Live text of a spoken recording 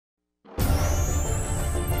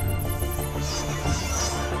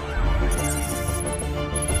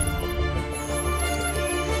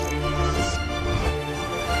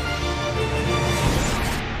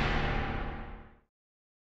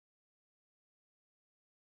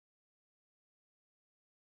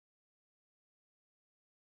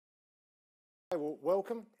Hey, well,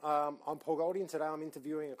 welcome. I'm Paul Goldie, and today I'm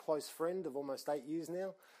interviewing a close friend of almost 8 years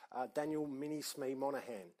now, Daniel Minismee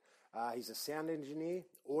Monaghan. He's a sound engineer,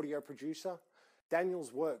 audio producer.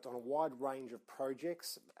 Daniel's worked on a wide range of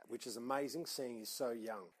projects, which is amazing seeing he's so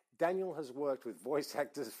young. Daniel has worked with voice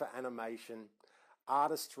actors for animation,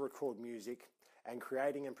 artists to record music, and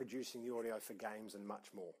creating and producing the audio for games and much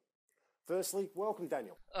more. Firstly, welcome,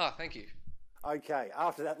 Daniel. Oh, thank you. Okay,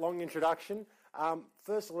 after that long introduction,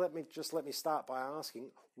 firstly, let me start by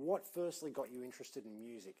asking, what firstly got you interested in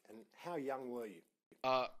music, and how young were you?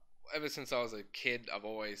 Ever since I was a kid, I've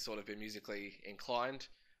always sort of been musically inclined.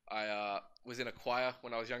 I was in a choir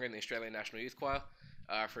when I was younger, in the Australian National Youth Choir,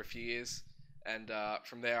 for a few years, and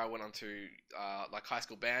from there I went on to like high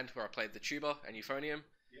school band, where I played the tuba and euphonium,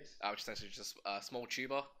 which is essentially just a small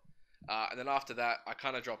tuba. And then after that, I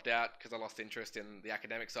kind of dropped out because I lost interest in the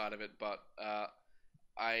academic side of it. But it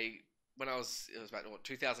was about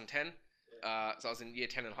 2010. So I was in year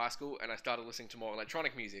 10 in high school, and I started listening to more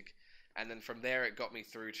electronic music. And then from there, it got me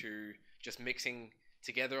through to just mixing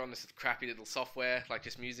together on this crappy little software, like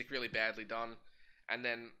just music really badly done. And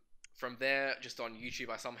then from there, just on YouTube,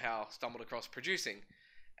 I somehow stumbled across producing.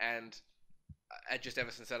 And just ever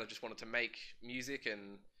since that, I just wanted to make music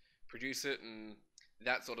and produce it, and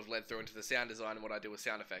that sort of led through into the sound design and what I do with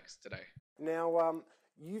sound effects today. Now,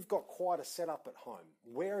 you've got quite a setup at home.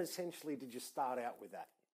 Where essentially did you start out with that?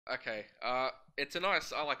 Okay, I like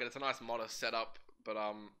it. It's a nice modest setup, but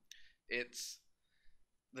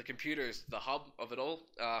the computer is the hub of it all,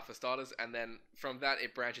 for starters, and then from that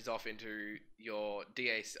it branches off into your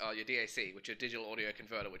DAC, which is a digital audio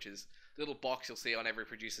converter, which is the little box you'll see on every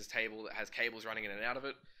producer's table that has cables running in and out of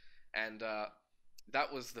it, and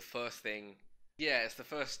that was the first thing. Yeah, it's the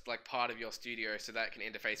first part of your studio, so that can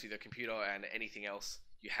interface with your computer and anything else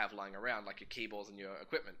you have lying around, like your keyboards and your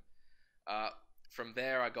equipment. From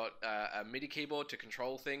there, I got a MIDI keyboard to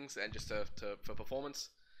control things and just for performance.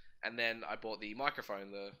 And then I bought the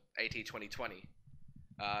microphone, the AT2020.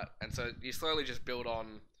 And so you slowly just build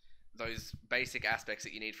on those basic aspects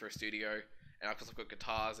that you need for a studio. And of course, I've got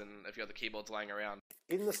guitars and a few other keyboards lying around.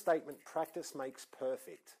 In the statement, practice makes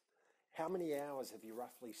perfect. How many hours have you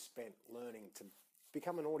roughly spent learning to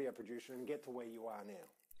become an audio producer and get to where you are now?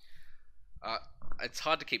 It's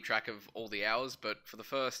hard to keep track of all the hours, but for the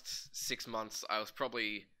first 6 months, I was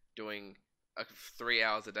probably doing 3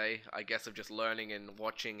 hours a day, I guess, of just learning and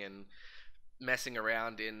watching and messing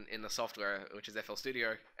around in the software, which is FL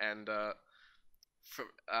Studio. And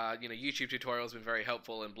YouTube tutorials have been very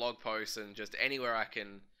helpful, and blog posts, and just anywhere I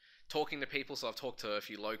can. Talking to people, so I've talked to a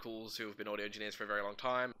few locals who have been audio engineers for a very long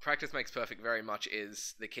time. Practice makes perfect very much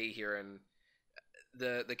is the key here, and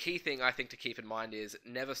the key thing I think to keep in mind is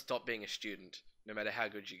never stop being a student, no matter how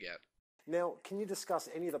good you get. Now, can you discuss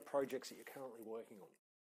any of the projects that you're currently working on?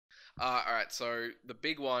 Alright, so the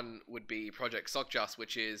big one would be Project Sockjust,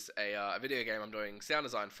 which is a video game I'm doing sound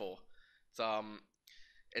design for.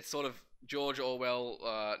 It's sort of George Orwell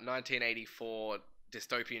 1984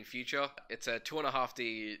 dystopian future. It's a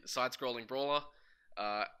 2.5D side-scrolling brawler.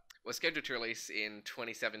 We're scheduled to release in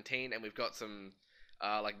 2017, and we've got some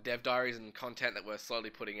dev diaries and content that we're slowly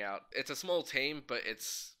putting out. It's a small team, but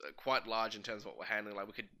it's quite large in terms of what we're handling.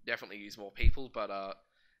 We could definitely use more people, but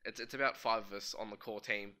it's about 5 of us on the core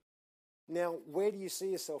team. Now, where do you see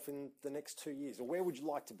yourself in the next 2 years, or where would you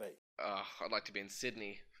like to be? I'd like to be in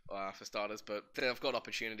Sydney, for starters, but I've got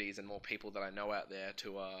opportunities and more people that I know out there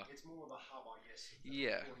to... It's more of a hub, I guess, of the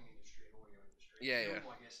recording industry and audio industry. Yeah.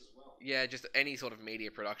 Film, I guess, as well. Yeah, just any sort of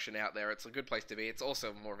media production out there. It's a good place to be. It's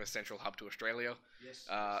also more of a central hub to Australia. Yes.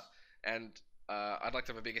 And I'd like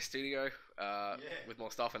to have a bigger studio with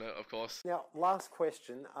more stuff in it, of course. Now, last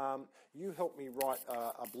question. You helped me write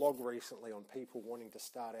a blog recently on people wanting to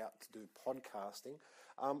start out to do podcasting.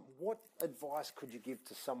 What advice could you give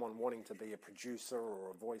to someone wanting to be a producer or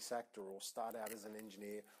a voice actor or start out as an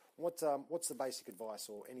engineer? What's the basic advice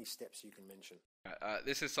or any steps you can mention?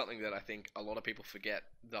 This is something that I think a lot of people forget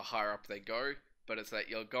the higher up they go, but it's that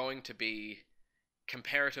you're going to be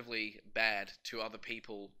comparatively bad to other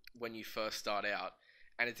people when you first start out.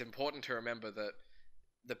 And it's important to remember that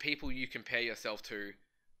the people you compare yourself to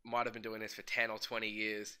might have been doing this for 10 or 20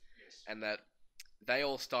 years, and that they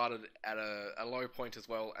all started at a low point as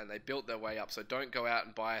well, and they built their way up. So don't go out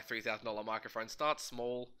and buy a $3,000 microphone. Start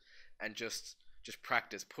small and just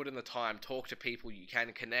practice. Put in the time. Talk to people. You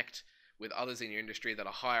can connect with others in your industry that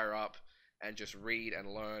are higher up, and just read and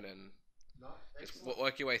learn and just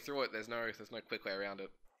work your way through it. There's no quick way around it.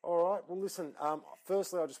 All right. Well, listen,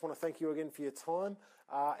 firstly, I just want to thank you again for your time.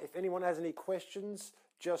 If anyone has any questions,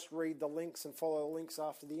 just read the links and follow the links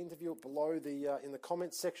after the interview below in the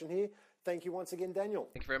comments section here. Thank you once again, Daniel.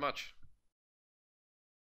 Thank you very much.